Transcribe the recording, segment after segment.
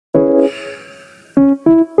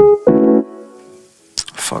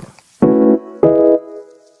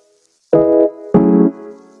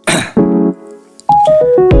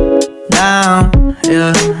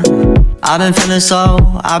yeah. I've been feeling so.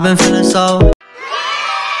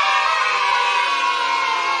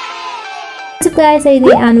 What's up guys,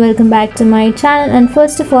 Heidi and welcome back to my channel. And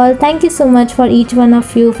first of all, thank you so much for each one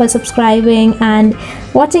of you for subscribing and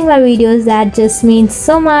watching my videos. That just means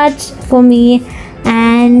so much for me.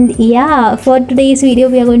 And yeah, for today's video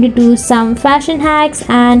we are going to do some fashion hacks,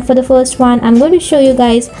 and for the first one I'm going to show you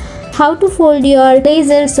guys how to fold your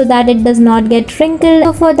blazer so that it does not get wrinkled.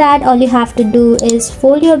 So for that, all you have to do is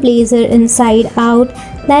fold your blazer inside out,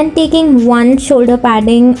 then taking one shoulder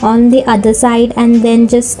padding on the other side and then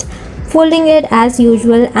just folding it as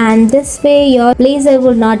usual, and this way your blazer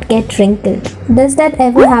will not get wrinkled. Does that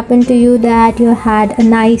ever happen to you that you had a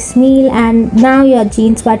nice meal and now your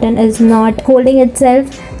jeans button is not holding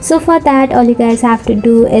itself? So for that, all you guys have to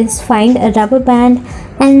do is find a rubber band,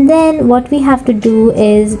 and then what we have to do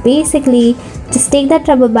is basically just take that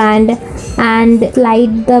rubber band and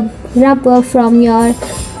slide the rubber from your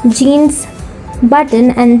jeans button,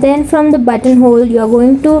 and then from the buttonhole you're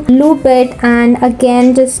going to loop it and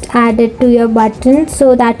again just add it to your button,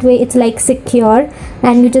 so that way it's like secure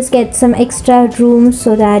and you just get some extra room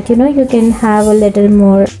so that you can have a little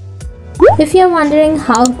more. If you're wondering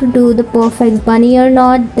how to do the perfect bunny or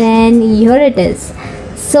not, then here it is.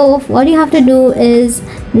 So what you have to do is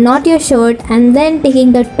knot your shirt, and then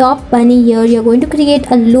taking the top bunny here, you're going to create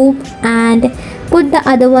a loop and put the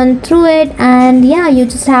other one through it, and yeah, you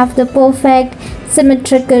just have the perfect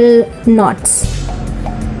symmetrical knots.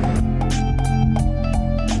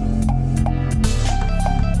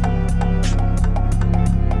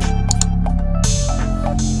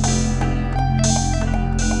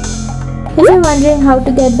 If you're wondering how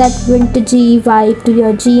to get that vintagey vibe to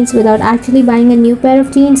your jeans without actually buying a new pair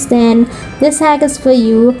of jeans, then this hack is for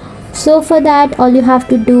you. So for that, all you have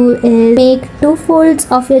to do is make two folds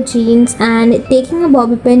of your jeans, and taking a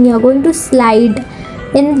bobby pin you're going to slide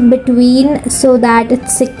in between so that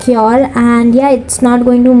it's secure, and yeah, it's not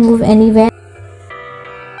going to move anywhere.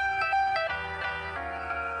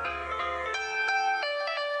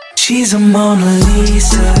 She's a Mona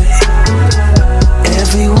Lisa,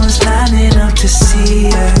 everyone's lining up to see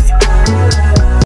her.